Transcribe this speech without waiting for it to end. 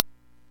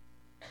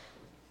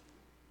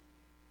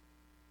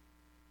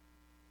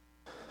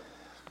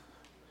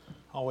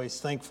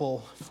always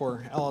thankful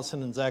for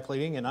Allison and Zach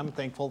leading, and I'm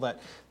thankful that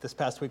this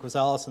past week was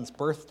Allison's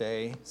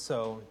birthday,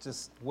 so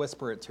just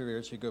whisper it to her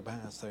as you go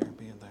past there,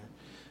 being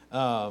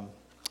there.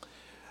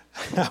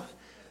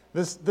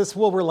 This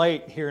will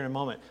relate here in a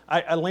moment.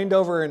 I leaned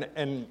over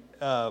and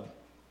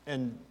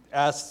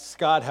asked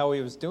Scott how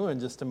he was doing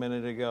just a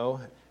minute ago,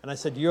 and I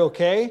said, "You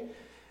okay?"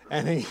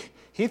 And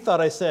he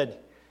thought I said,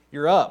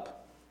 "You're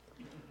up."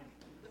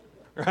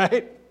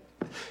 Right?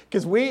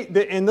 Because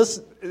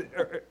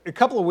a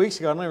couple of weeks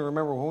ago, I don't even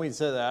remember when we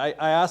said that,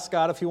 I asked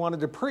Scott if he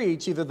wanted to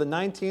preach either the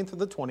 19th or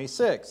the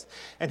 26th.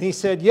 And he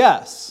said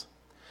yes.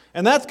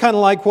 And that's kind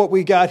of like what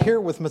we got here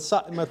with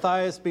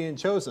Matthias being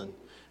chosen,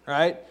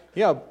 right?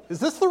 Is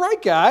this the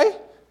right guy? I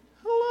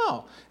don't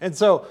know. And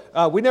so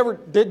we never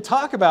did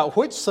talk about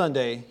which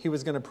Sunday he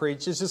was going to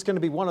preach. It's just going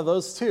to be one of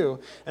those two.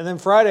 And then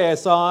Friday I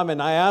saw him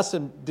and I asked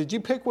him, "Did you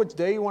pick which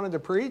day you wanted to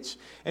preach?"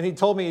 And he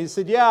told me, he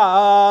said,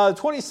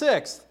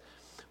 26th.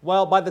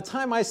 Well, by the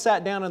time I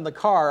sat down in the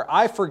car,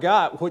 I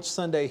forgot which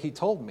Sunday he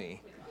told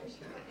me.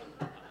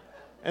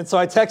 And so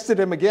I texted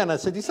him again. I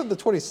said, "You said the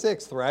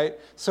 26th, right?"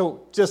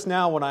 So just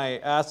now when I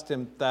asked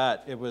him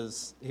that, he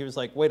was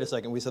like, "Wait a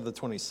second, we said the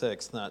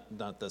 26th,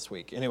 not this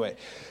week." Anyway,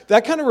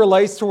 that kind of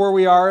relates to where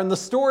we are in the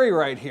story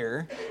right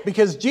here,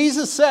 because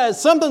Jesus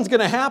says something's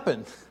going to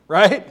happen,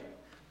 right?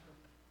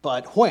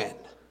 But when?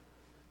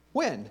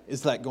 When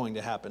is that going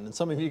to happen? And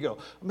some of you go,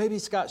 "Maybe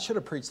Scott should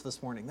have preached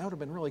this morning. That would have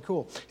been really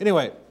cool."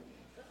 Anyway,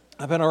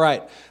 I've been all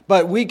right.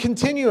 But we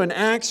continue in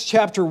Acts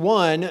chapter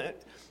 1,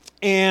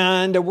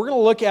 and we're going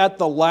to look at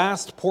the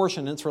last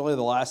portion. It's really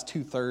the last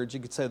 2/3. You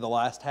could say the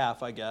last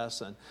half, I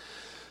guess. And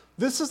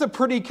this is a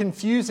pretty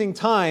confusing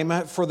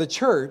time for the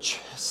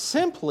church,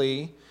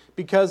 simply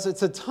because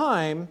it's a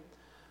time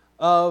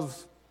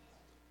of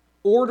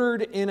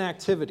ordered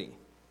inactivity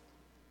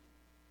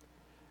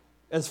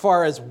as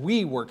far as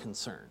we were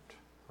concerned,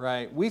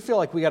 right? We feel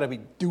like we got to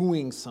be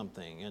doing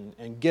something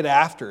and get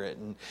after it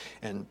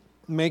and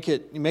make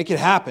it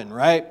happen,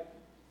 right?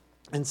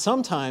 And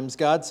sometimes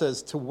God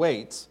says to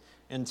wait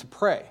and to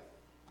pray.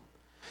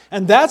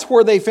 And that's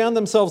where they found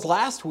themselves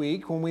last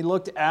week when we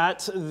looked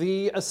at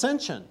the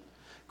ascension.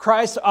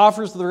 Christ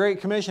offers the Great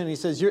Commission. He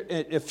says,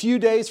 a few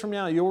days from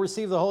now, you'll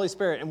receive the Holy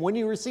Spirit. And when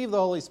you receive the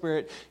Holy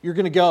Spirit, you're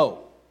going to go.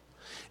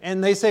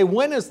 And they say,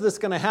 "When is this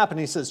going to happen?"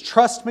 He says,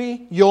 "Trust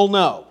me, you'll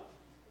know."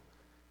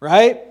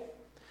 Right?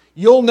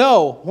 You'll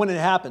know when it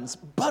happens.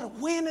 But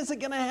when is it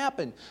going to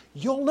happen?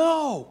 You'll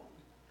know.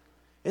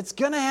 It's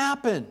going to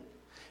happen.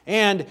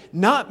 And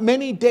not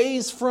many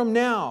days from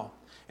now.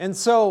 And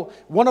so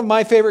one of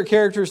my favorite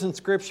characters in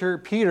Scripture,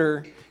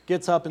 Peter,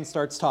 gets up and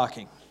starts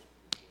talking.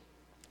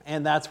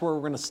 And that's where we're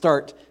going to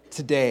start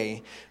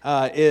today,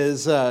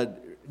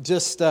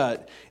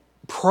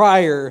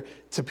 prior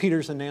to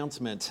Peter's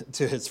announcement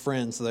to his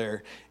friends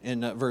there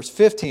in verse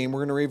 15. We're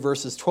going to read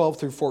verses 12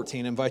 through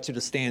 14. I invite you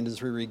to stand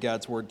as we read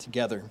God's Word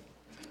together.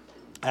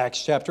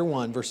 Acts chapter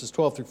 1, verses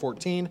 12 through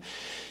 14.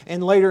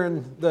 And later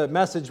in the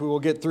message, we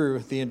will get through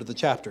the end of the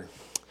chapter.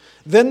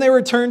 "Then they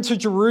returned to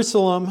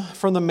Jerusalem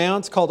from the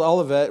mount called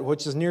Olivet,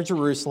 which is near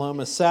Jerusalem,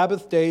 a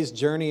Sabbath day's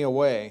journey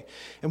away.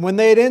 And when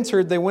they had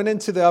entered, they went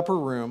into the upper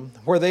room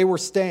where they were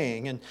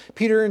staying. And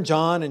Peter and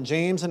John and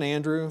James and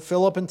Andrew,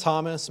 Philip and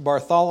Thomas,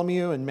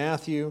 Bartholomew and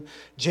Matthew,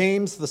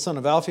 James the son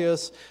of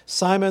Alphaeus,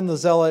 Simon the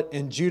Zealot,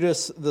 and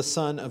Judas the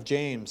son of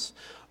James.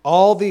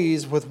 All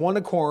these with one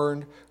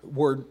accord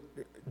were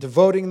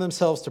devoting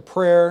themselves to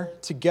prayer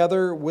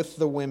together with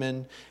the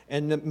women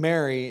and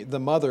Mary, the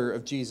mother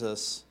of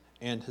Jesus,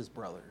 and his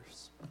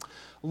brothers."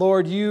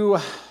 Lord, you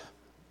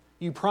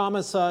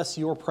promise us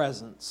your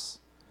presence.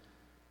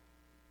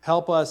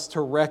 Help us to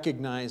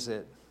recognize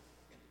it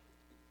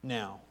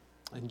now.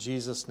 In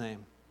Jesus'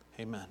 name,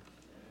 amen.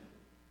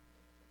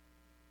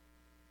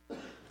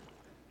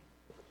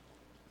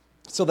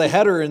 So the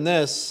header in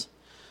this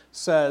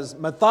says,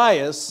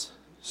 Matthias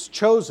is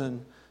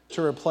chosen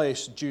to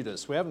replace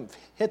Judas. We haven't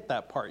hit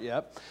that part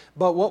yet.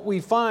 But what we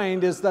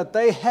find is that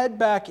they head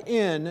back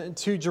in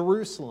to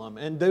Jerusalem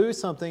and do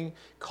something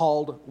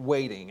called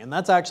waiting. And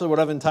that's actually what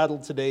I've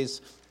entitled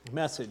today's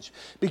message.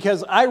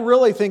 Because I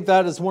really think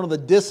that is one of the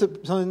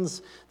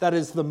disciplines that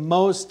is the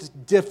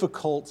most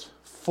difficult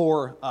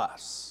for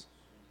us.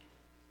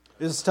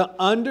 Is to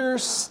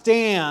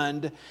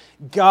understand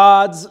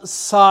God's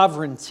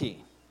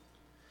sovereignty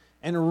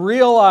and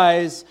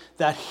realize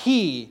that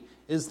He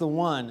is the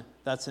one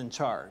that's in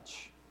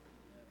charge.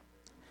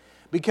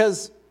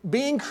 Because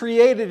being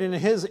created in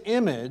His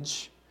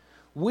image,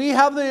 we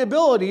have the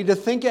ability to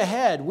think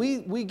ahead.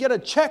 We get a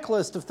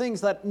checklist of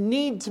things that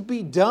need to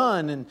be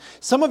done. And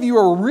some of you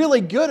are really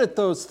good at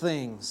those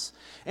things.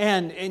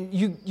 And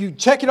you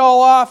check it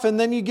all off, and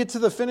then you get to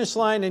the finish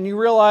line and you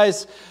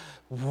realize,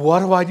 what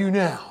do I do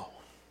now?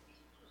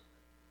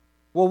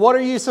 Well, what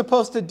are you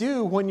supposed to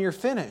do when you're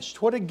finished?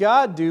 What did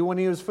God do when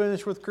He was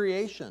finished with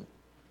creation?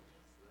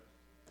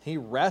 He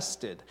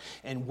rested,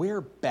 and we're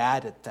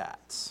bad at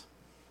that.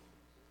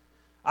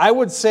 I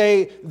would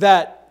say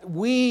that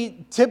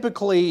we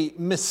typically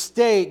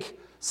mistake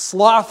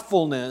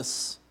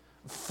slothfulness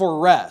for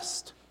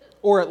rest,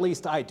 or at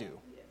least I do.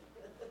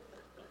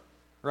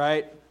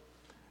 right?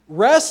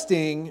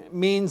 Resting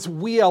means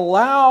we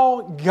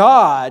allow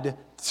God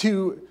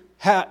to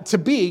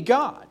be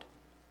God,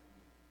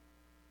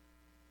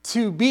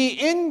 to be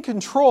in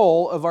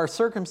control of our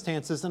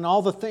circumstances and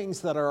all the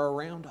things that are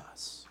around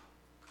us.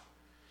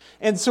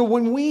 And so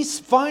when we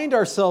find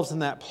ourselves in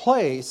that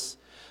place,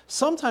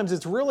 sometimes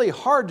it's really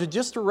hard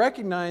to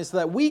recognize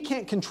that we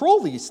can't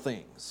control these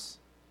things.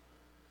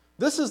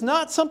 This is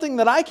not something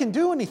that I can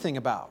do anything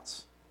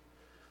about.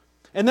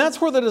 And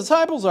that's where the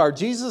disciples are.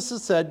 Jesus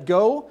has said,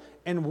 go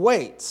and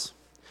wait.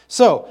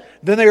 So,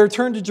 then they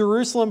returned to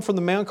Jerusalem from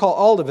the mount called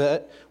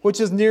Olivet, which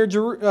is near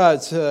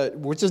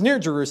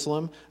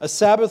Jerusalem, a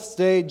Sabbath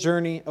day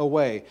journey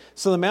away.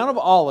 So the Mount of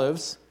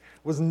Olives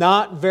was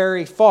not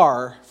very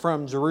far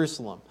from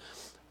Jerusalem.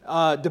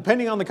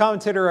 Depending on the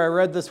commentator I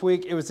read this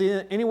week, it was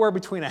anywhere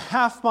between a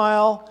half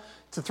mile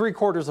to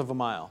 3/4 of a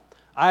mile.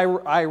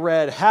 I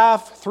read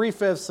half,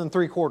 3/5, and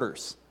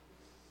 3/4.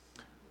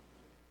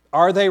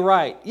 Are they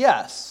right?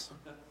 Yes.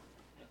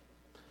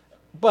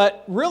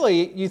 But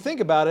really, you think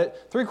about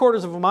it,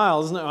 3/4 of a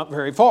mile is not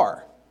very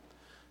far.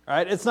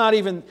 Right? It's not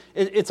even,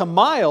 it's a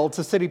mile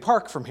to City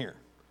Park from here.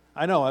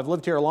 I know, I've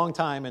lived here a long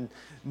time and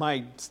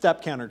my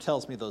step counter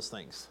tells me those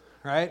things.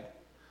 Right?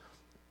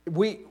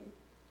 We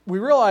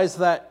realize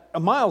that a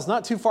mile is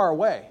not too far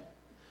away.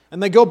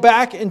 And they go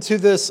back into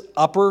this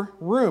upper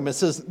room. It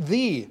says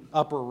the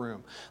upper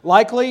room.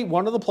 Likely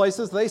one of the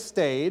places they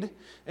stayed,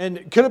 and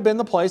it could have been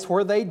the place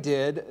where they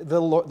did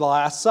the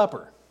Last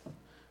Supper,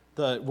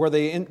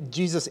 where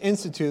Jesus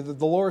instituted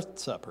the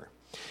Lord's Supper.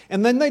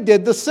 And then they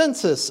did the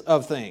census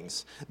of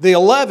things. The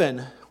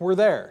 11 were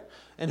there.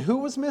 And who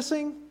was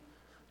missing?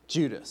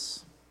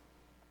 Judas.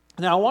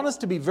 Now, I want us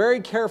to be very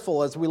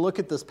careful as we look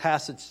at this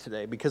passage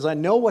today, because I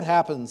know what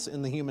happens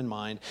in the human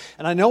mind,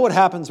 and I know what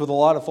happens with a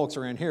lot of folks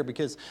around here,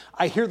 because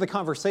I hear the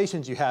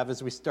conversations you have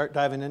as we start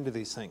diving into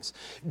these things.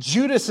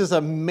 Judas is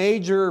a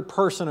major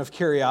person of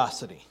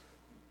curiosity,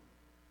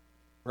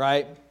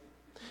 right?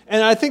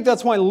 And I think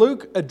that's why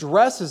Luke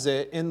addresses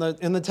it in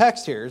the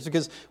text here, is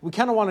because we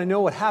kind of want to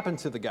know what happened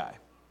to the guy.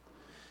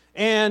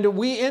 And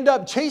we end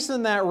up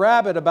chasing that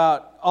rabbit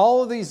about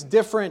all of these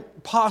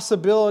different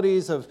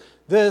possibilities of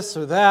this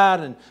or that.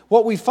 And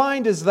what we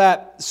find is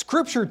that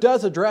Scripture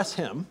does address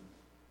him.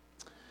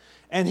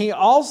 And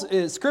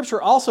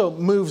Scripture also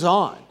moves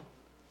on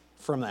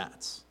from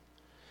that.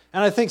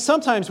 And I think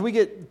sometimes we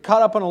get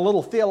caught up on a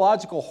little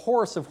theological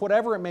horse of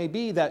whatever it may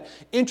be that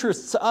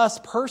interests us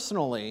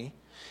personally.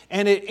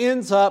 And it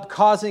ends up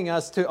causing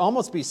us to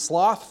almost be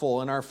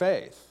slothful in our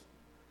faith.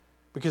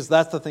 Because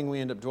that's the thing we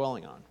end up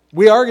dwelling on.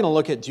 We are going to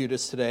look at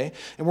Judas today,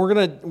 and we're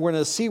going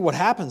to see what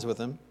happens with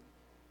him,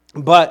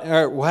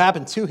 or what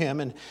happened to him,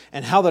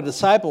 and how the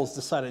disciples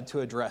decided to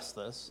address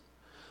this.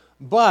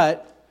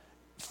 But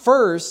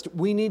first,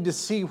 we need to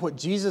see what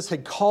Jesus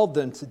had called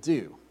them to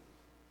do.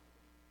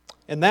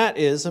 And that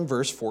is in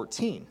verse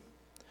 14.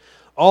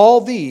 All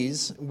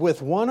these,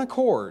 with one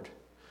accord,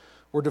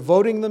 were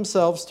devoting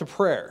themselves to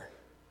prayer,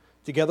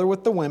 together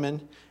with the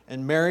women,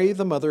 and Mary,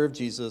 the mother of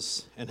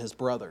Jesus, and his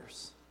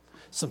brothers.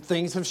 Some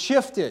things have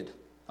shifted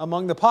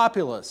among the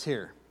populace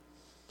here.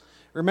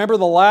 Remember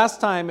the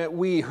last time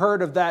we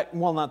heard of that,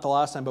 well, not the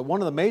last time, but one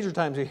of the major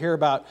times we hear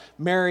about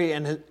Mary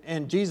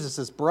and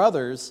Jesus'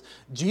 brothers,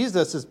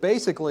 Jesus is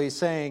basically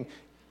saying,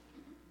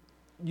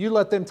 you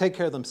let them take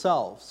care of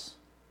themselves.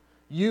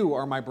 You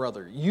are my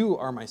brother. You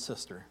are my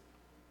sister.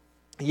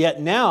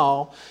 Yet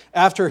now,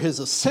 after his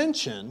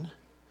ascension,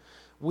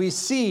 we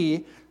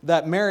see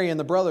that Mary and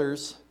the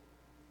brothers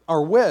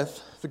are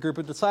with the group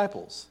of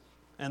disciples.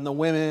 And the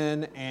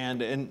women and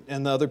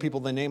the other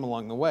people they name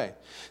along the way.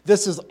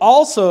 This is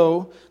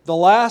also the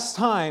last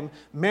time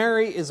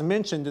Mary is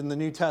mentioned in the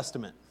New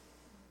Testament.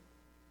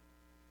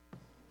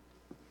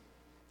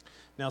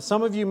 Now,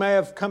 some of you may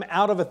have come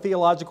out of a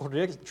theological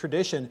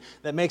tradition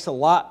that makes a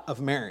lot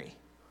of Mary.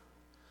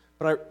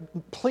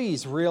 But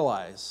please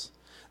realize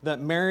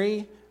that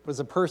Mary was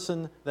a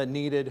person that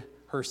needed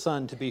her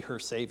son to be her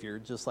Savior,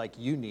 just like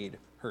you need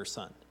her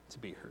son to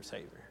be her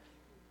Savior.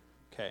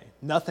 Okay,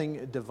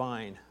 nothing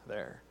divine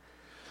there.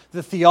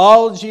 The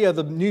theology of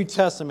the New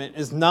Testament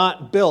is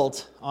not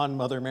built on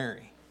Mother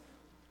Mary.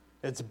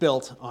 It's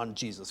built on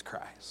Jesus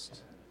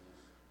Christ.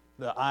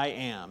 The I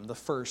am, the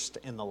first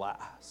and the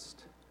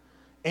last.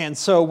 And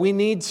so we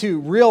need to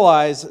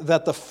realize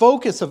that the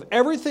focus of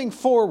everything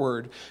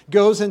forward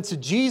goes into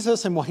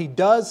Jesus and what he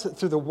does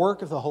through the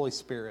work of the Holy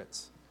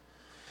Spirit.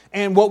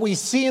 And what we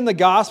see in the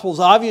Gospels,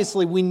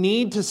 obviously we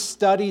need to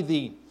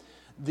study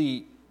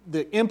the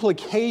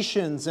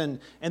implications and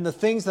the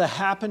things that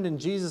happened in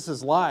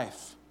Jesus'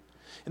 life.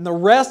 And the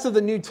rest of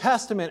the New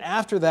Testament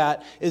after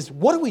that is,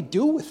 what do we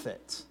do with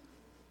it?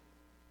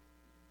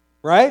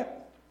 Right?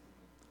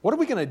 What are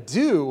we going to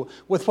do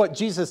with what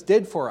Jesus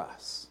did for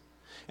us?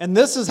 And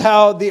this is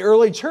how the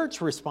early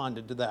church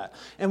responded to that.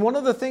 And one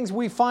of the things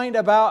we find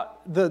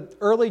about the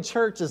early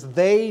church is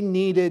they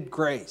needed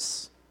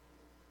grace.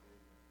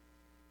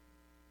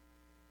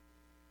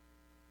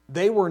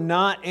 They were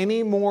not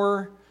any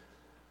more...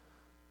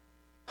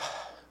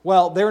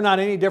 Well, they're not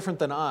any different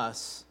than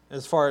us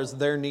as far as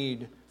their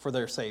need for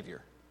their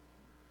Savior.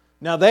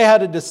 Now, they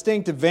had a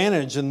distinct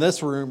advantage in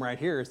this room right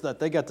here, is that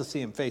they got to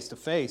see him face to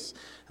face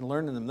and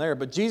learning them there.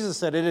 But Jesus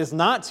said, it is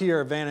not to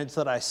your advantage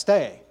that I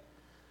stay,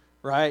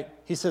 right?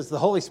 He says, the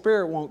Holy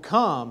Spirit won't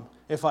come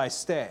if I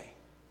stay.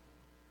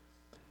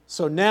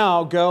 So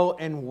now go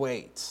and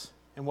wait.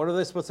 And what are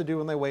they supposed to do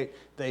when they wait?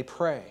 They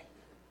pray.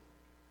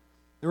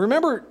 And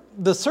remember,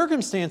 the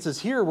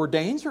circumstances here were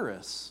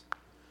dangerous.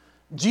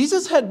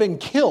 Jesus had been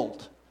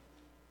killed,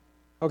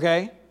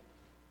 okay?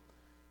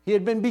 He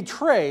had been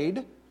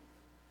betrayed.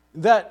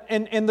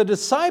 And the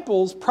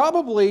disciples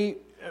probably,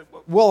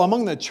 well,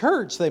 among the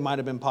church, they might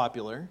have been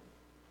popular.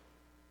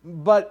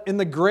 But in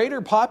the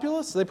greater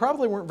populace, they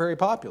probably weren't very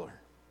popular.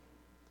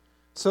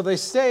 So they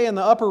stay in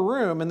the upper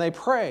room and they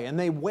pray and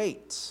they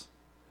wait.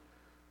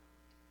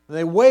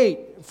 They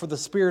wait for the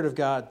Spirit of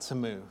God to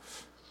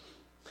move.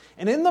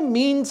 And in the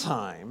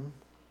meantime,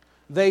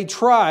 they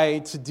try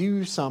to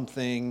do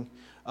something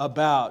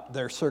about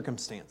their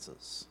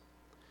circumstances.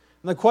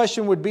 And the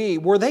question would be,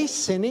 were they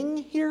sinning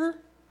here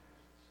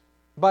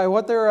by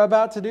what they're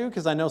about to do?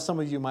 Because I know some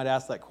of you might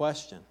ask that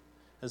question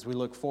as we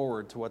look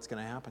forward to what's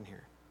going to happen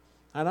here.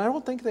 And I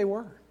don't think they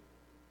were.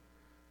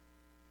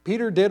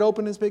 Peter did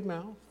open his big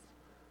mouth.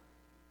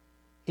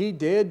 He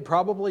did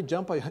probably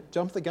jump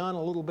the gun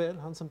a little bit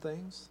on some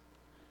things.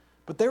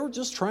 But they were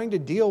just trying to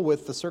deal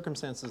with the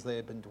circumstances they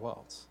had been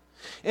dwelt.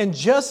 And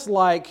just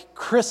like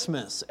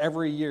Christmas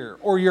every year,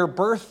 or your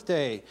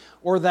birthday,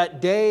 or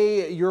that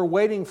day you're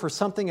waiting for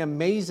something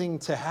amazing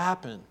to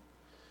happen.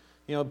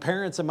 You know,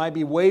 parents that might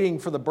be waiting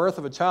for the birth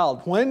of a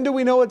child. When do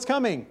we know it's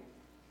coming?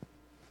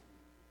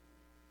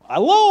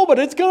 Hello, but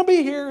it's going to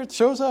be here. It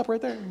shows up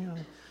right there. You know,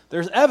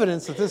 there's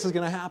evidence that this is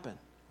going to happen,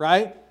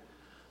 right?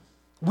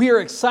 We are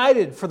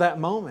excited for that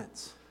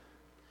moment.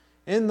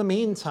 In the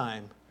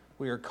meantime,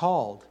 we are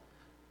called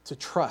to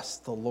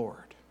trust the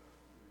Lord.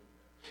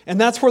 And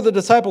that's where the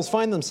disciples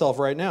find themselves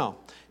right now.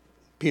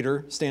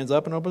 Peter stands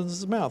up and opens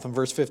his mouth in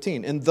verse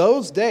 15. In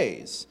those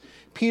days,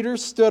 Peter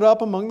stood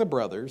up among the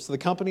brothers. The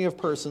company of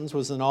persons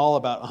was in all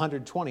about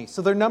 120.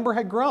 So their number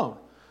had grown.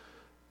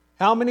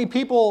 How many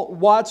people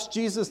watched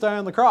Jesus die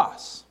on the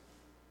cross?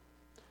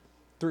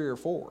 3 or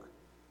 4.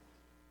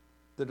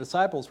 The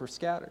disciples were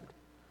scattered.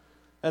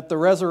 At the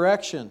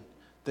resurrection,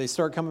 they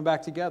start coming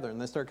back together,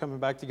 and they start coming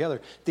back together.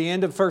 At the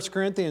end of 1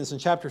 Corinthians in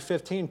chapter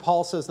 15,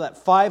 Paul says that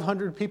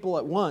 500 people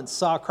at once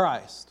saw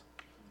Christ,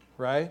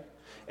 right?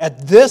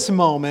 At this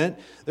moment,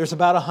 there's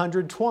about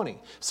 120.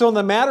 So in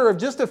the matter of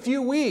just a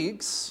few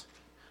weeks,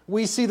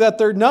 we see that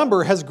their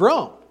number has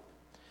grown.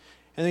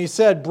 And he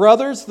said,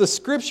 brothers, the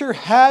scripture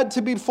had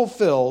to be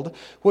fulfilled,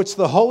 which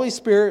the Holy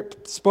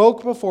Spirit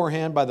spoke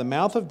beforehand by the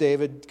mouth of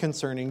David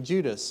concerning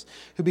Judas,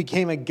 who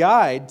became a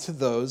guide to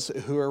those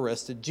who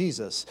arrested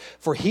Jesus.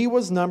 For he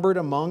was numbered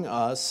among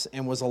us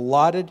and was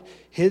allotted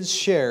his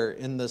share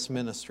in this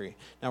ministry.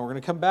 Now we're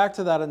going to come back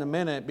to that in a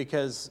minute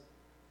because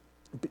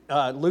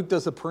Luke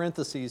does a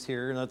parentheses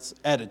here, and that's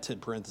edited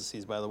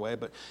parentheses, by the way,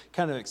 but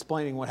kind of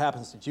explaining what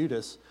happens to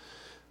Judas.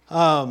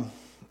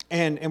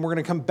 And we're going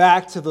to come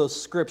back to those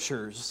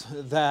scriptures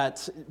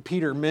that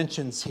Peter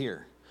mentions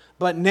here.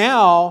 But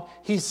now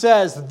he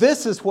says,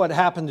 this is what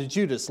happened to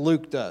Judas,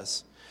 Luke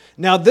does.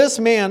 Now this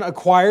man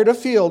acquired a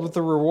field with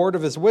the reward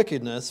of his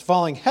wickedness.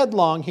 Falling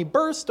headlong, he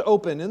burst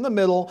open in the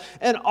middle,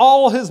 and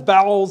all his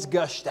bowels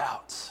gushed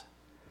out.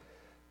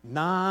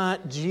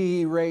 Not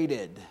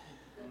G-rated.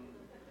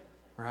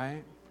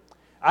 Right?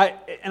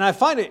 I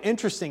find it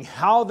interesting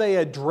how they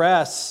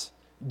address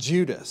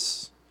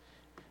Judas.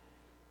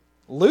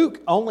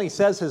 Luke only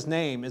says his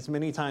name as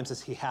many times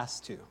as he has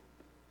to.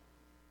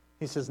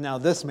 He says, now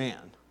this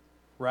man,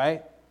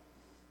 right?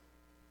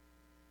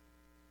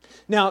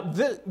 Now,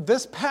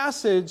 this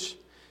passage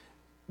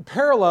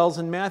parallels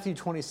in Matthew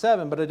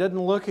 27, but it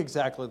doesn't look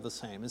exactly the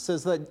same. It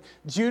says that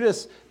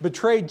Judas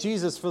betrayed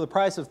Jesus for the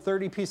price of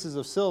 30 pieces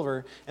of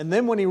silver, and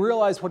then when he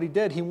realized what he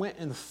did, he went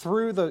and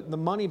threw the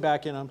money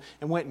back in him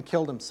and went and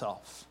killed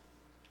himself.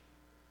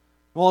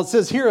 Well, it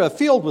says here a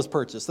field was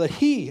purchased, that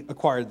he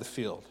acquired the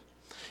field.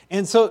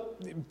 And so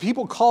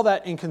people call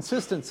that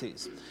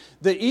inconsistencies.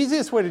 The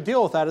easiest way to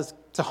deal with that is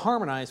to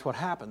harmonize what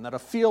happened, that a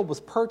field was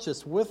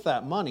purchased with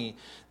that money,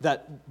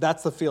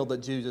 that's the field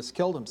that Judas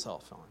killed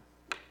himself on.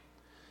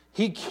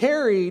 He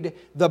carried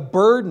the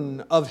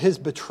burden of his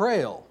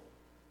betrayal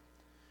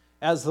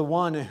as the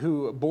one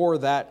who bore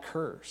that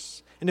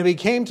curse. And it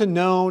became to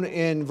known,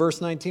 in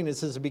verse 19, it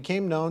says, it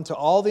became known to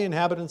all the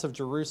inhabitants of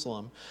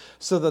Jerusalem,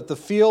 so that the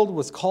field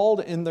was called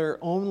in their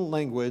own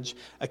language,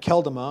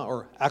 Akeldama,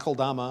 or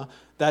Akeldama,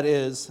 that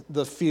is,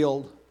 the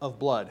field of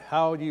blood.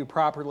 How do you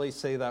properly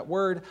say that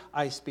word?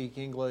 I speak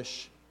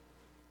English.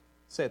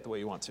 Say it the way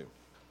you want to.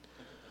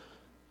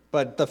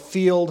 But the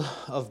field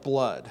of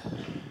blood.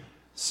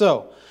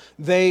 So,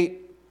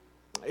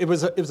 it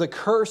was a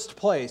cursed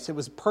place. It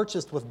was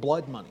purchased with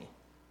blood money.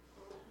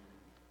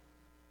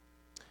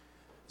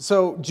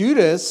 So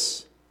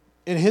Judas,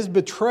 in his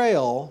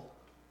betrayal,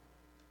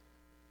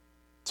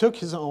 took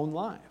his own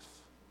life.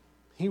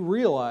 He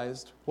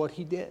realized what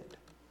he did.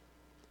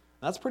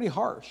 That's pretty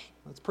harsh.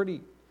 That's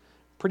pretty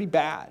pretty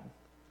bad.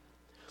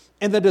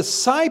 And the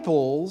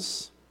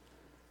disciples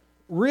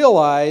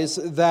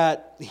realized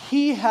that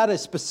he had a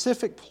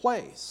specific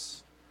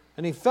place,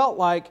 and he felt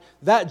like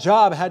that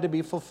job had to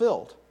be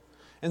fulfilled.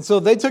 And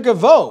so they took a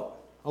vote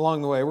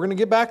along the way. We're going to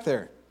get back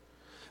there.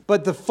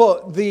 But the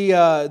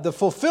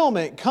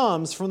fulfillment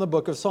comes from the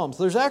book of Psalms.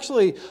 There's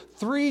actually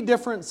 3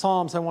 different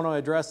Psalms I want to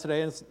address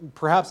today. And it's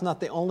perhaps not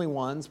the only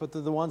ones, but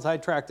they're the ones I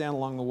tracked down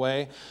along the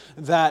way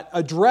that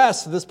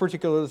address this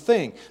particular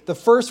thing. The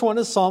first one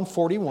is Psalm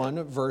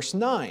 41, verse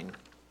 9.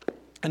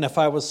 And if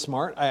I was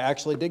smart, I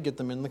actually did get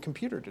them in the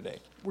computer today.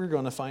 We're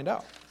going to find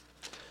out.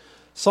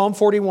 Psalm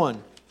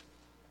 41,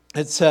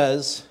 it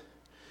says,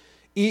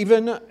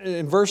 even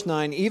in verse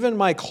 9, even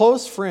my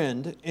close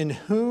friend in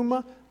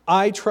whom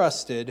I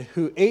trusted,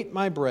 who ate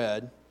my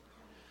bread,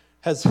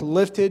 has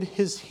lifted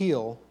his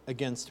heel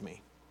against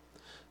me.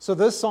 So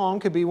this psalm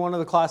could be one of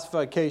the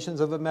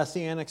classifications of a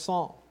messianic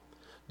psalm,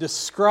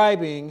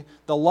 describing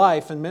the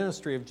life and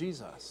ministry of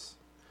Jesus,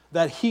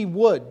 that he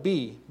would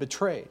be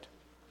betrayed.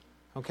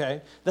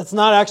 Okay? That's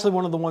not actually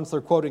one of the ones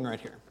they're quoting right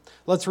here.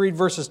 Let's read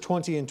verses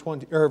 20 and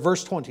 20, or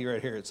verse 20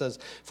 right here. It says,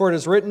 "For it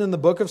is written in the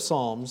book of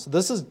Psalms,"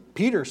 this is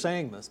Peter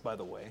saying this, by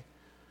the way.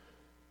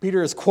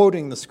 Peter is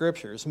quoting the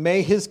scriptures.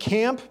 "May his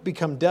camp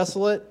become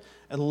desolate,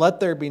 and let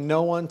there be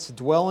no one to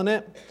dwell in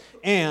it,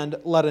 and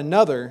let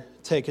another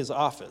take his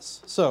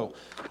office." So,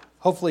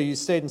 hopefully you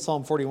stayed in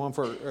Psalm 41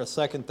 for a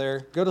second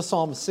there. Go to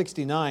Psalm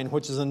 69,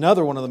 which is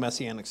another one of the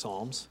Messianic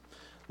Psalms.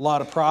 A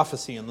lot of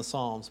prophecy in the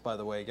Psalms, by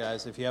the way,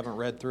 guys. If you haven't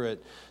read through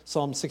it,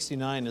 Psalm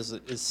 69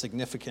 is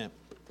significant.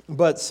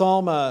 But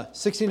Psalm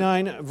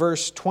 69,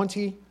 verse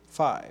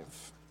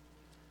 25.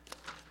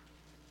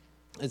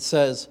 It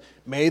says,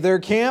 "May their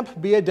camp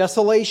be a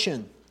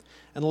desolation,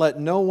 and let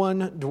no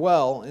one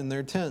dwell in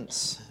their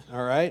tents."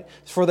 All right?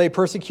 "For they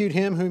persecute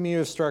him whom you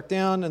have struck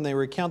down, and they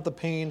recount the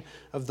pain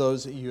of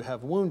those that you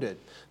have wounded."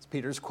 So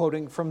Peter's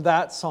quoting from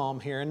that psalm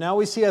here. And now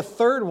we see a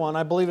third one.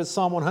 I believe it's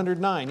Psalm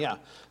 109. Yeah,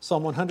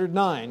 Psalm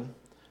 109,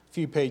 a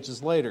few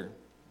pages later.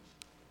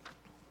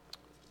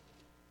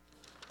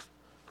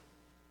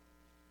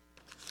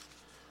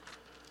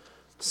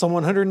 Psalm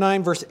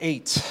 109, verse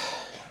 8.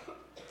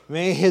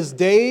 "May his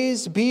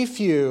days be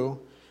few,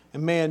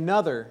 and may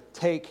another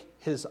take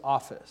his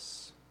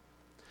office."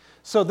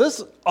 So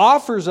this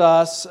offers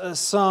us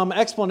some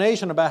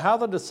explanation about how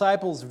the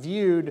disciples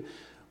viewed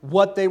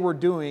what they were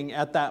doing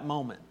at that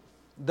moment.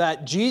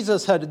 That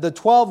Jesus had the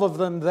 12 of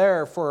them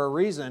there for a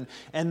reason,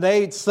 and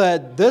they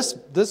said,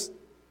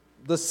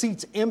 the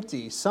seat's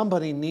empty.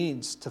 Somebody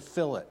needs to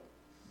fill it.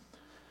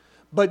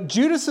 But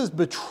Judas's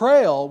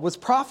betrayal was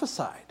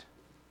prophesied.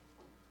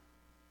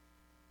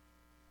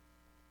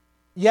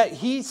 Yet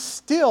he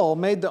still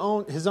made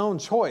his own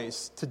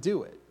choice to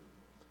do it.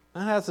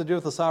 That has to do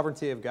with the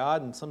sovereignty of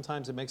God, and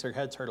sometimes it makes our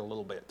heads hurt a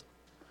little bit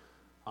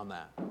on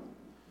that.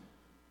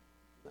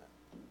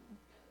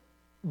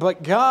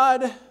 But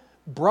God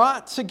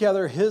brought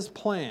together his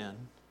plan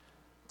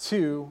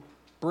to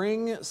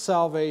bring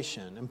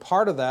salvation, and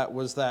part of that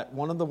was that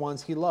one of the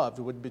ones he loved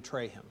would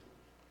betray him.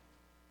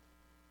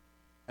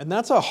 And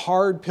that's a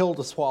hard pill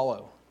to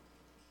swallow,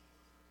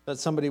 that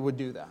somebody would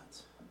do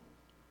that.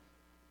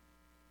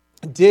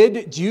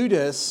 Did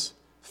Judas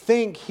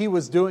think he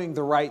was doing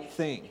the right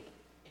thing?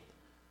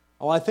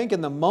 Well, I think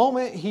in the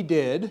moment he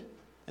did,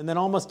 and then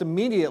almost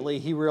immediately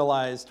he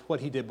realized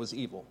what he did was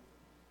evil.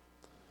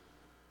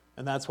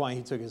 And that's why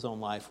he took his own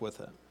life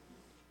with it.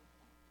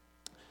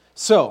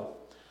 So,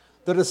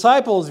 the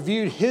disciples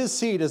viewed his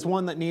seat as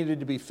one that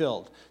needed to be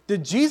filled.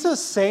 Did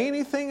Jesus say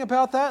anything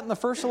about that in the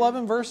first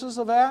 11 verses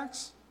of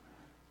Acts?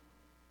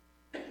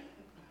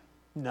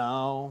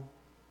 No,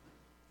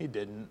 he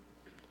didn't.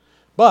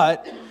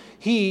 But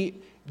he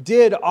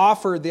did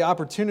offer the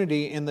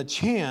opportunity and the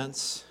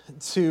chance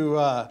to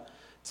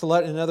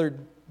let another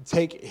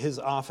take his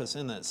office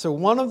in that. So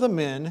one of the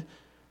men,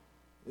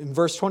 in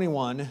verse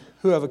 21,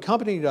 who have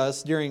accompanied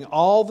us during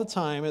all the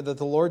time that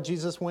the Lord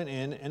Jesus went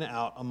in and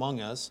out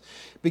among us,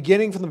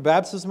 beginning from the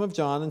baptism of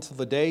John until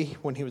the day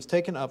when he was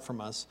taken up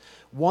from us,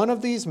 one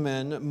of these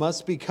men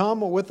must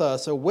become with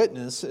us a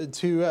witness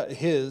to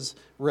his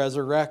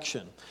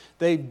resurrection.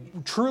 They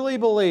truly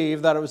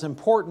believed that it was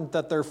important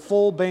that their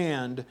full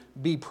band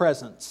be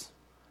present.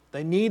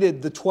 They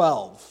needed the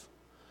 12.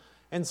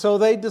 And so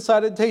they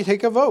decided to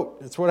take a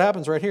vote. That's what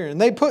happens right here. And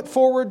they put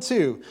forward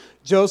two: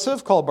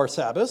 Joseph, called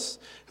Barsabbas,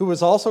 who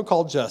was also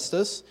called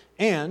Justus,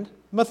 and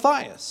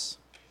Matthias.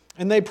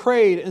 And they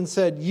prayed and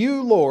said,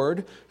 "You,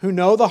 Lord, who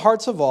know the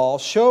hearts of all,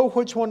 show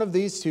which one of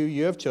these two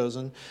you have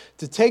chosen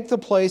to take the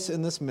place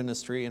in this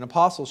ministry and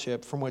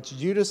apostleship from which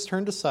Judas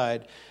turned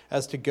aside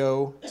as to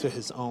go to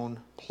his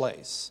own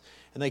place."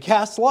 And they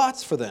cast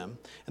lots for them,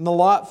 and the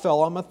lot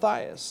fell on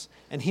Matthias,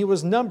 and he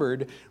was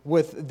numbered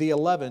with the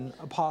 11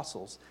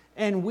 apostles.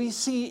 And we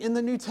see in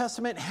the New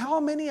Testament how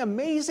many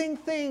amazing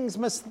things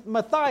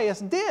Matthias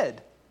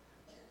did.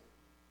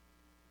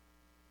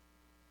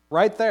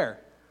 Right there.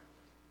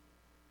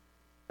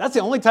 That's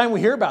the only time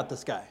we hear about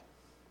this guy.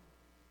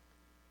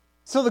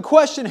 So the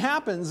question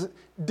happens,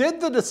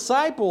 did the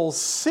disciples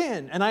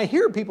sin? And I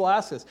hear people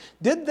ask this,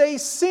 did they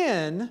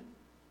sin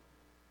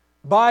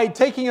by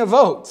taking a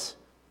vote?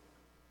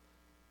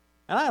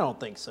 And I don't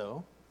think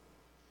so.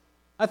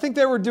 I think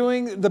they were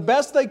doing the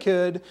best they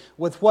could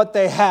with what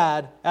they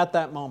had at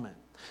that moment.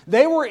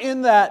 They were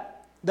in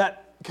that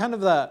kind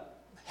of the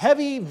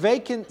heavy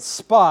vacant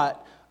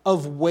spot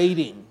of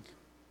waiting.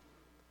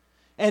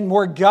 And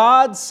where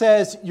God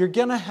says, you're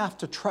going to have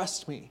to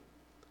trust me.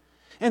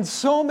 And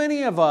so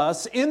many of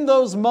us in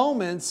those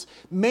moments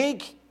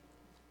make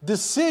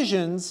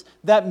decisions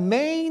that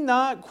may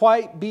not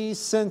quite be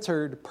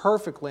centered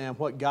perfectly on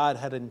what God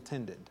had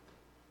intended.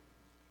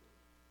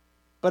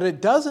 But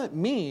it doesn't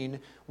mean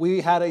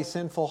we had a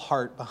sinful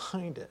heart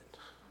behind it.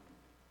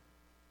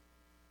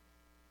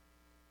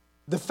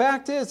 The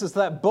fact is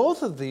that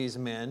both of these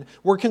men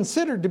were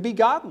considered to be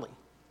godly.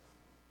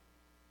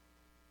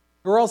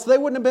 Or else they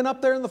wouldn't have been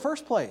up there in the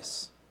first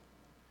place.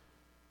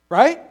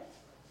 Right?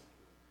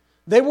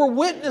 They were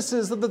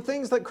witnesses of the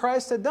things that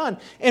Christ had done.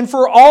 And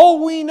for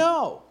all we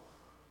know,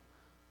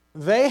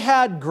 they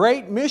had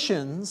great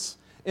missions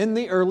in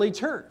the early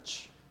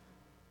church.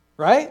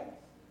 Right?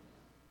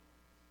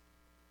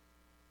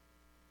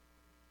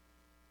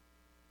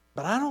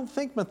 But I don't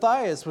think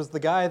Matthias was the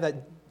guy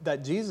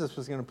that Jesus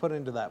was going to put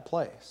into that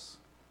place.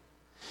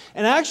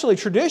 And actually,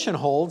 tradition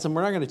holds, and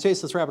we're not going to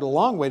chase this rabbit a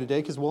long way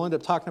today because we'll end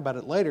up talking about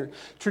it later.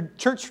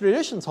 Church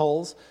traditions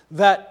holds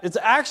that it's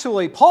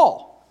actually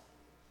Paul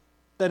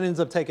that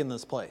ends up taking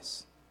this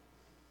place.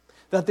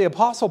 That the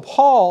Apostle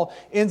Paul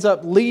ends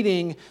up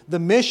leading the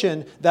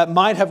mission that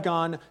might have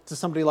gone to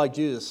somebody like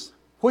Judas.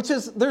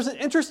 There's an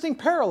interesting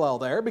parallel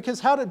there, because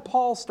how did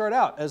Paul start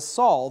out? As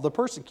Saul, the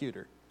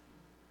persecutor.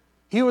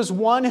 He was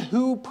one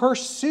who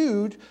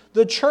pursued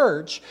the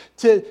church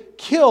to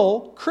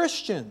kill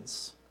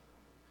Christians.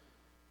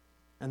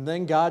 And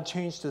then God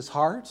changed his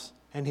heart,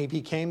 and he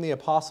became the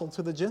apostle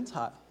to the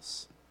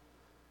Gentiles.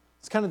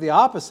 It's kind of the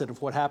opposite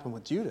of what happened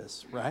with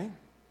Judas, right?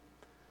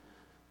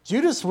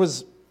 Judas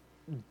was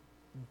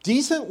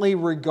decently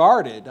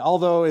regarded,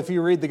 although if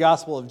you read the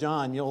Gospel of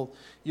John,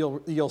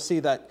 you'll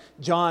see that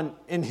John,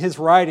 in his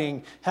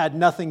writing, had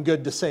nothing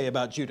good to say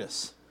about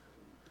Judas.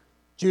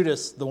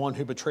 Judas, the one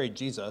who betrayed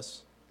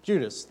Jesus.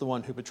 Judas, the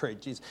one who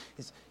betrayed Jesus.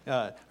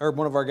 Or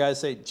one of our guys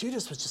say,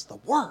 Judas was just the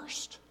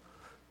worst,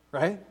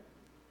 right?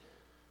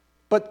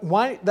 But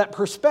why that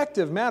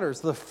perspective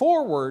matters. The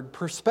forward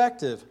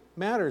perspective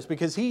matters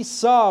because he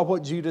saw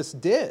what Judas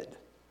did.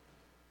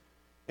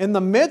 In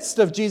the midst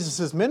of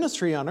Jesus'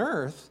 ministry on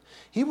earth,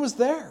 he was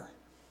there.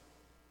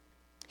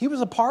 He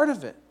was a part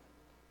of it.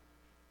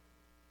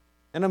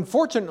 And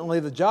unfortunately,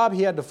 the job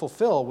he had to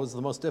fulfill was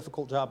the most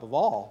difficult job of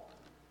all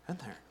in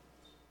there.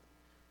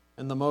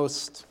 And the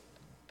most,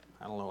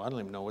 I don't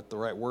even know what the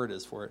right word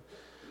is for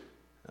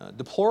it,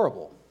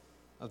 deplorable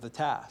of the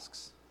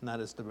tasks, and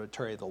that is to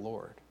betray the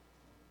Lord.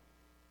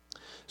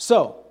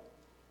 So,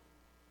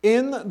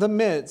 in the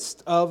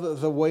midst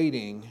of the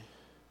waiting,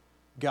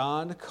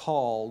 God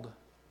called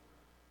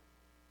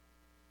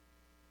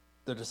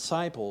the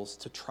disciples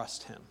to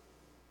trust him.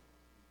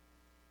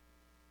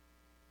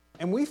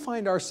 And we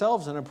find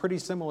ourselves in a pretty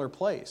similar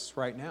place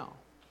right now.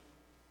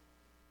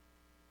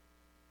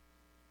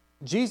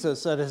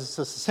 Jesus, at his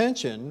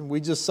ascension, we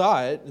just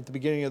saw it at the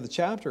beginning of the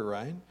chapter,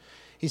 right?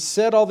 He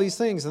said all these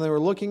things, and they were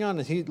looking on,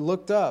 and he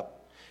looked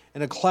up,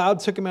 and a cloud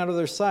took him out of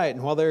their sight.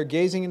 And while they were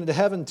gazing into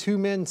heaven, two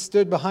men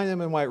stood behind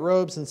them in white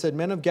robes and said,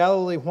 Men of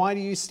Galilee, why do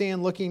you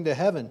stand looking to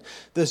heaven?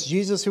 This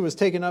Jesus who was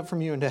taken up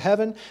from you into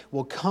heaven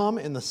will come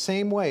in the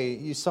same way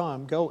you saw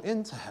him go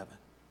into heaven.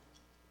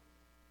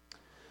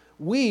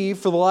 We,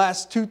 for the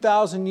last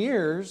 2,000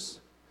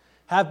 years,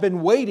 have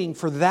been waiting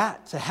for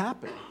that to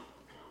happen.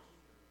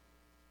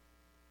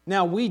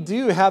 Now, we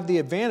do have the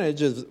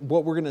advantage of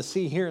what we're going to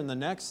see here in the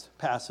next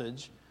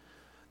passage,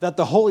 that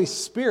the Holy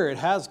Spirit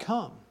has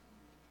come.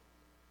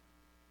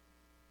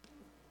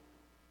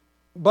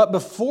 But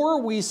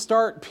before we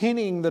start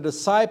pinning the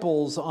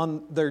disciples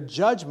on their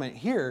judgment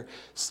here,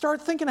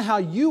 start thinking of how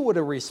you would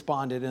have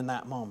responded in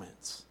that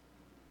moment.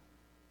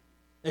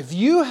 If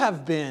you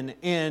have been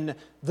in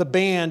the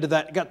band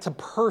that got to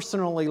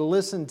personally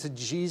listen to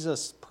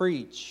Jesus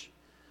preach,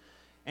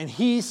 and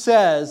he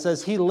says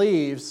as he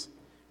leaves,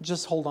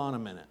 just hold on a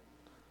minute.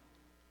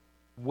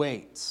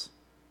 Wait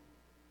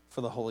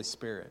for the Holy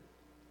Spirit.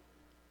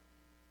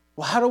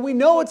 Well, how do we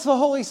know it's the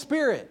Holy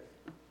Spirit?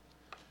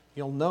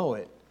 You'll know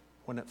it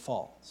when it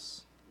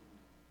falls.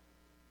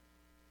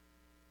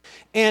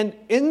 And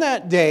in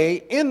that day,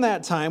 in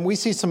that time, we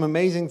see some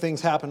amazing things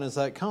happen as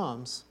that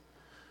comes.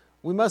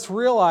 We must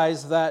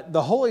realize that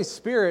the Holy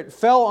Spirit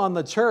fell on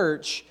the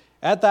church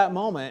at that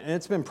moment, and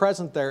it's been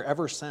present there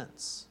ever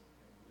since.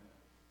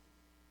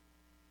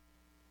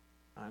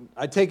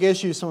 I take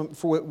issue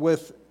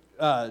with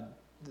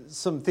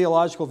some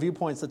theological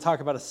viewpoints that talk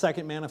about a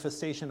second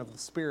manifestation of the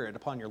Spirit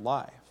upon your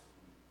life.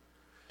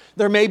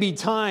 There may be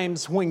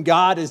times when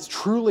God is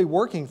truly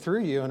working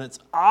through you and it's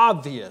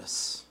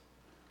obvious.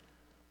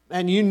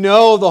 And you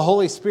know the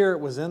Holy Spirit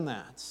was in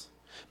that.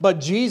 But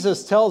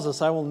Jesus tells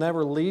us, I will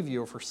never leave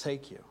you or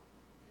forsake you.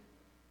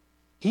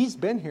 He's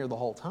been here the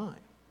whole time.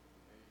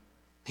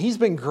 He's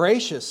been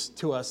gracious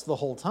to us the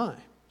whole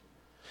time.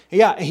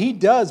 Yeah, He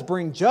does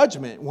bring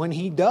judgment when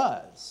He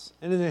does,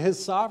 and in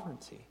His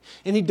sovereignty.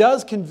 And He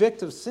does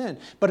convict of sin,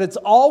 but it's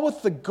all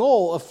with the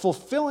goal of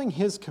fulfilling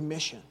His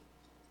commission.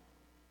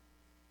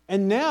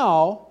 And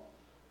now,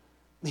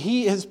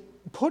 He is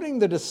putting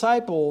the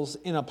disciples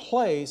in a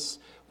place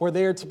where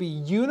they are to be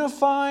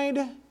unified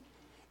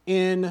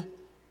in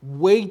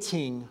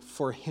waiting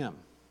for Him.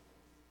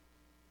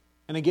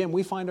 And again,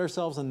 we find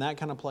ourselves in that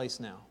kind of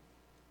place now.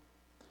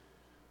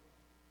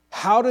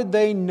 How did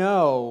they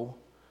know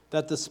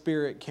that the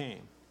Spirit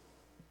came?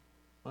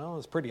 Well,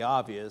 it's pretty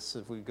obvious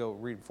if we go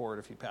read forward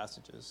a few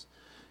passages.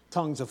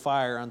 Tongues of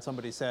fire on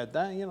somebody's head,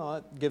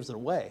 that gives it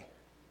away.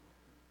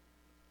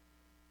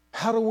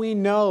 How do we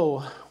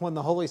know when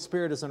the Holy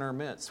Spirit is in our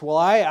midst? Well,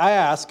 I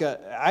ask,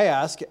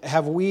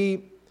 have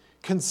we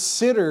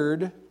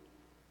considered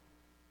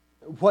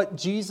what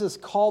Jesus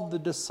called the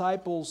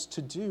disciples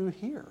to do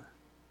here?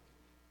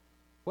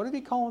 What did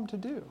He call them to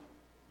do?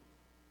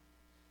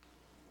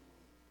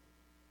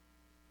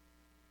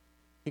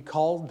 He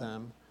called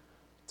them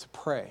to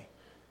pray.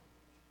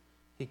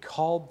 He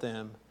called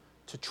them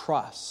to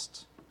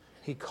trust.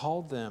 He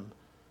called them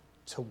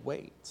to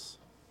wait.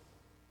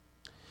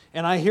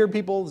 And I hear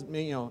people,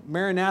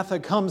 Maranatha,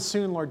 come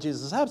soon, Lord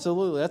Jesus.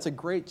 Absolutely, that's a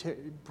great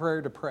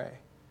prayer to pray.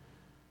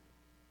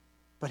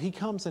 But He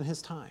comes in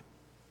His time.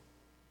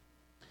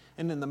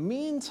 And in the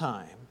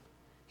meantime,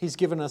 He's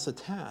given us a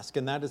task,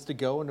 and that is to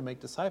go and to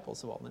make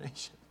disciples of all the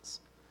nations.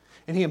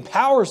 And He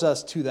empowers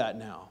us to that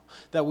now,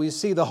 that we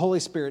see the Holy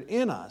Spirit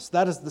in us.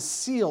 That is the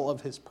seal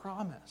of His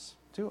promise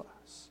to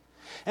us.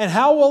 And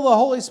how will the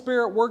Holy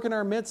Spirit work in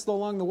our midst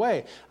along the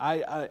way?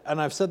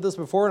 And I've said this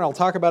before, and I'll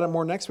talk about it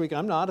more next week.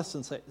 I'm not a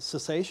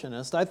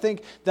cessationist. I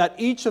think that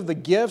each of the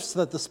gifts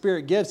that the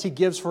Spirit gives, He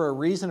gives for a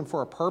reason and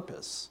for a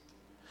purpose.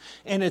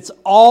 And it's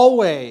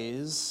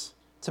always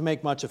to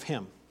make much of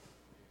Him.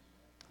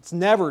 It's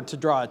never to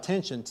draw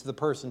attention to the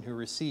person who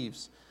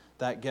receives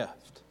that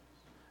gift.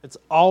 It's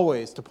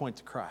always to point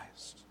to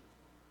Christ.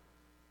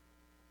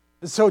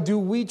 So do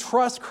we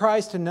trust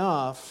Christ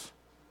enough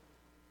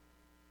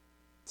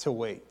to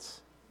wait?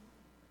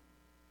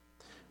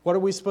 What are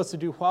we supposed to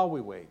do while we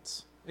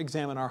wait?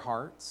 Examine our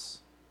hearts.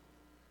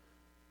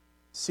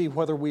 See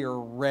whether we are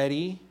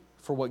ready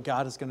for what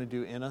God is going to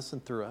do in us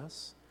and through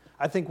us.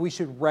 I think we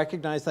should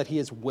recognize that He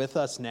is with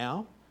us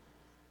now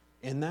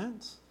in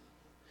that,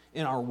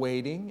 in our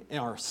waiting, in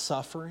our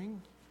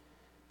suffering,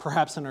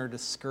 perhaps in our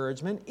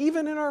discouragement,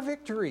 even in our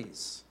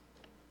victories.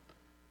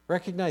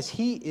 Recognize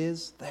He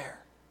is there.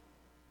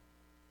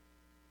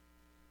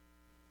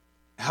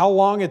 How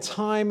long a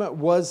time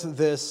was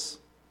this?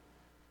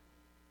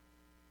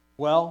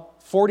 Well,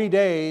 40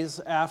 days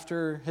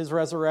after His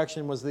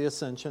resurrection was the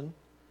ascension.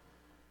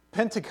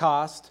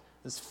 Pentecost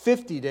is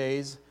 50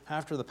 days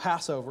after the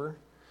Passover.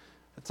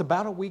 It's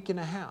about a week and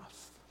a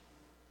half.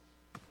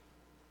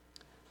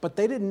 But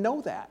they didn't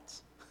know that,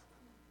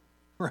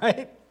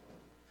 right?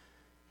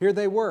 Here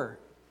they were,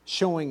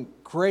 showing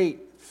great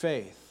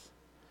faith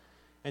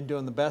and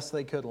doing the best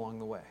they could along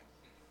the way.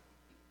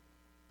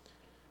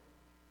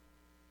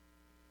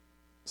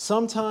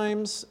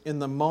 Sometimes in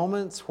the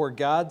moments where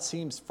God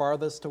seems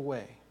farthest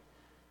away,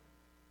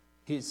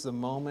 He's the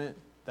moment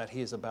that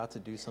He is about to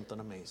do something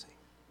amazing.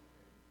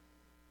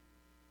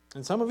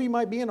 And some of you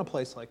might be in a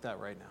place like that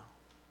right now.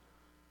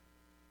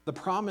 The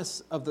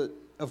promise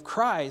of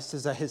Christ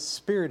is that His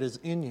Spirit is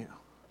in you.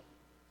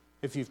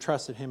 If you've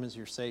trusted Him as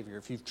your Savior,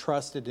 if you've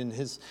trusted in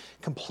His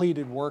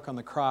completed work on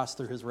the cross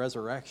through His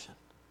resurrection.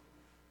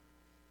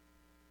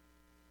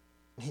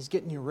 And He's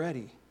getting you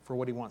ready for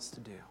what He wants to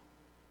do.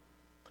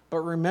 But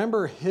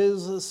remember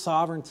His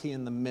sovereignty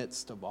in the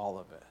midst of all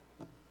of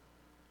it.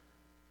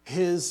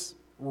 His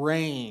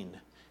reign,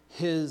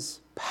 His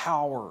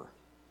power,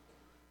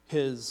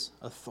 His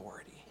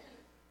authority.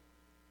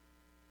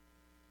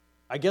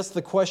 I guess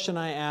the question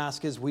I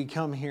ask as we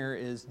come here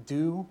is,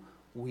 do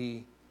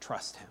we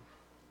trust Him?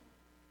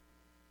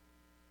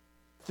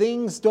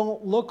 Things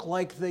don't look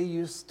like they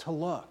used to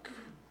look.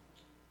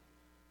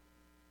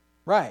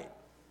 Right.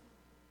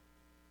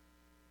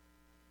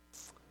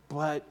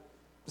 But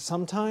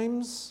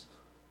sometimes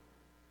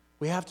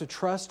we have to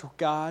trust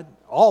God,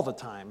 all the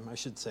time, I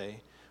should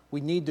say.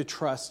 We need to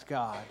trust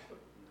God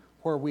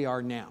where we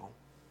are now.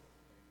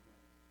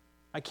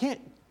 I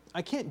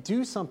can't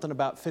do something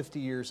about 50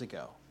 years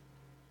ago.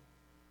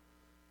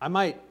 I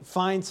might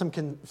find some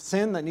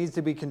sin that needs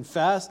to be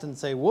confessed and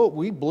say, whoa,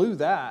 we blew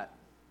that.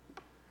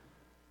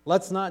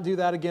 Let's not do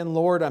that again,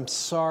 Lord. I'm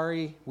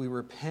sorry. We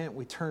repent.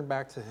 We turn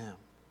back to Him.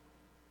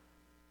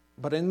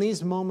 But in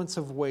these moments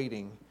of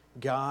waiting,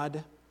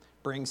 God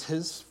brings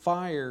His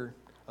fire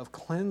of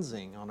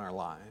cleansing on our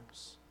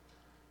lives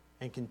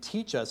and can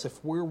teach us,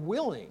 if we're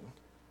willing,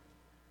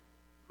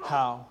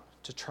 how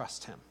to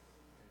trust Him.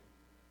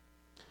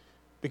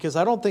 Because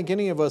I don't think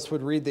any of us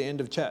would read the end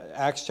of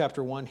Acts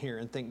chapter 1 here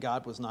and think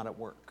God was not at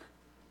work.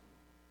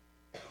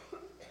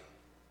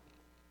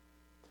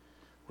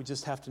 We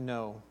just have to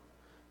know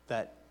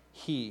that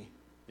He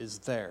is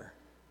there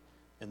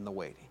in the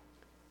waiting.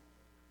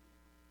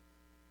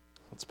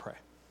 Let's pray.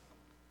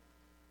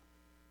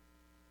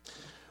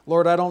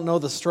 Lord, I don't know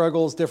the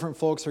struggles different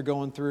folks are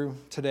going through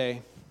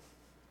today,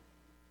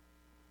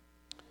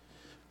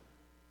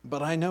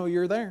 but I know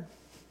You're there.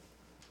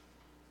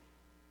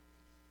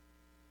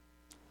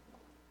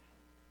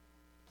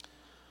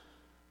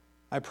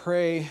 I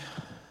pray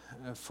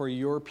for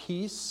Your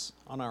peace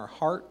on our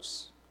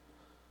hearts,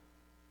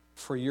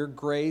 for Your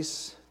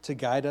grace to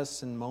guide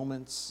us in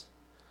moments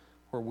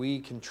where we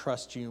can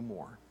trust You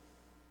more.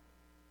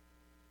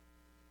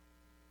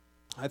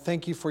 I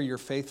thank You for Your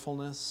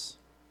faithfulness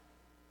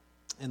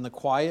in the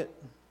quiet.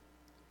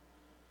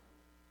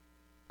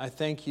 I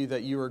thank You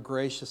that You are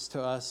gracious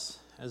to us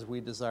as we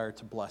desire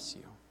to bless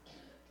You.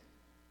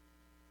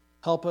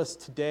 Help us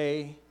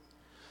today.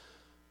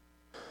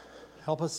 Help us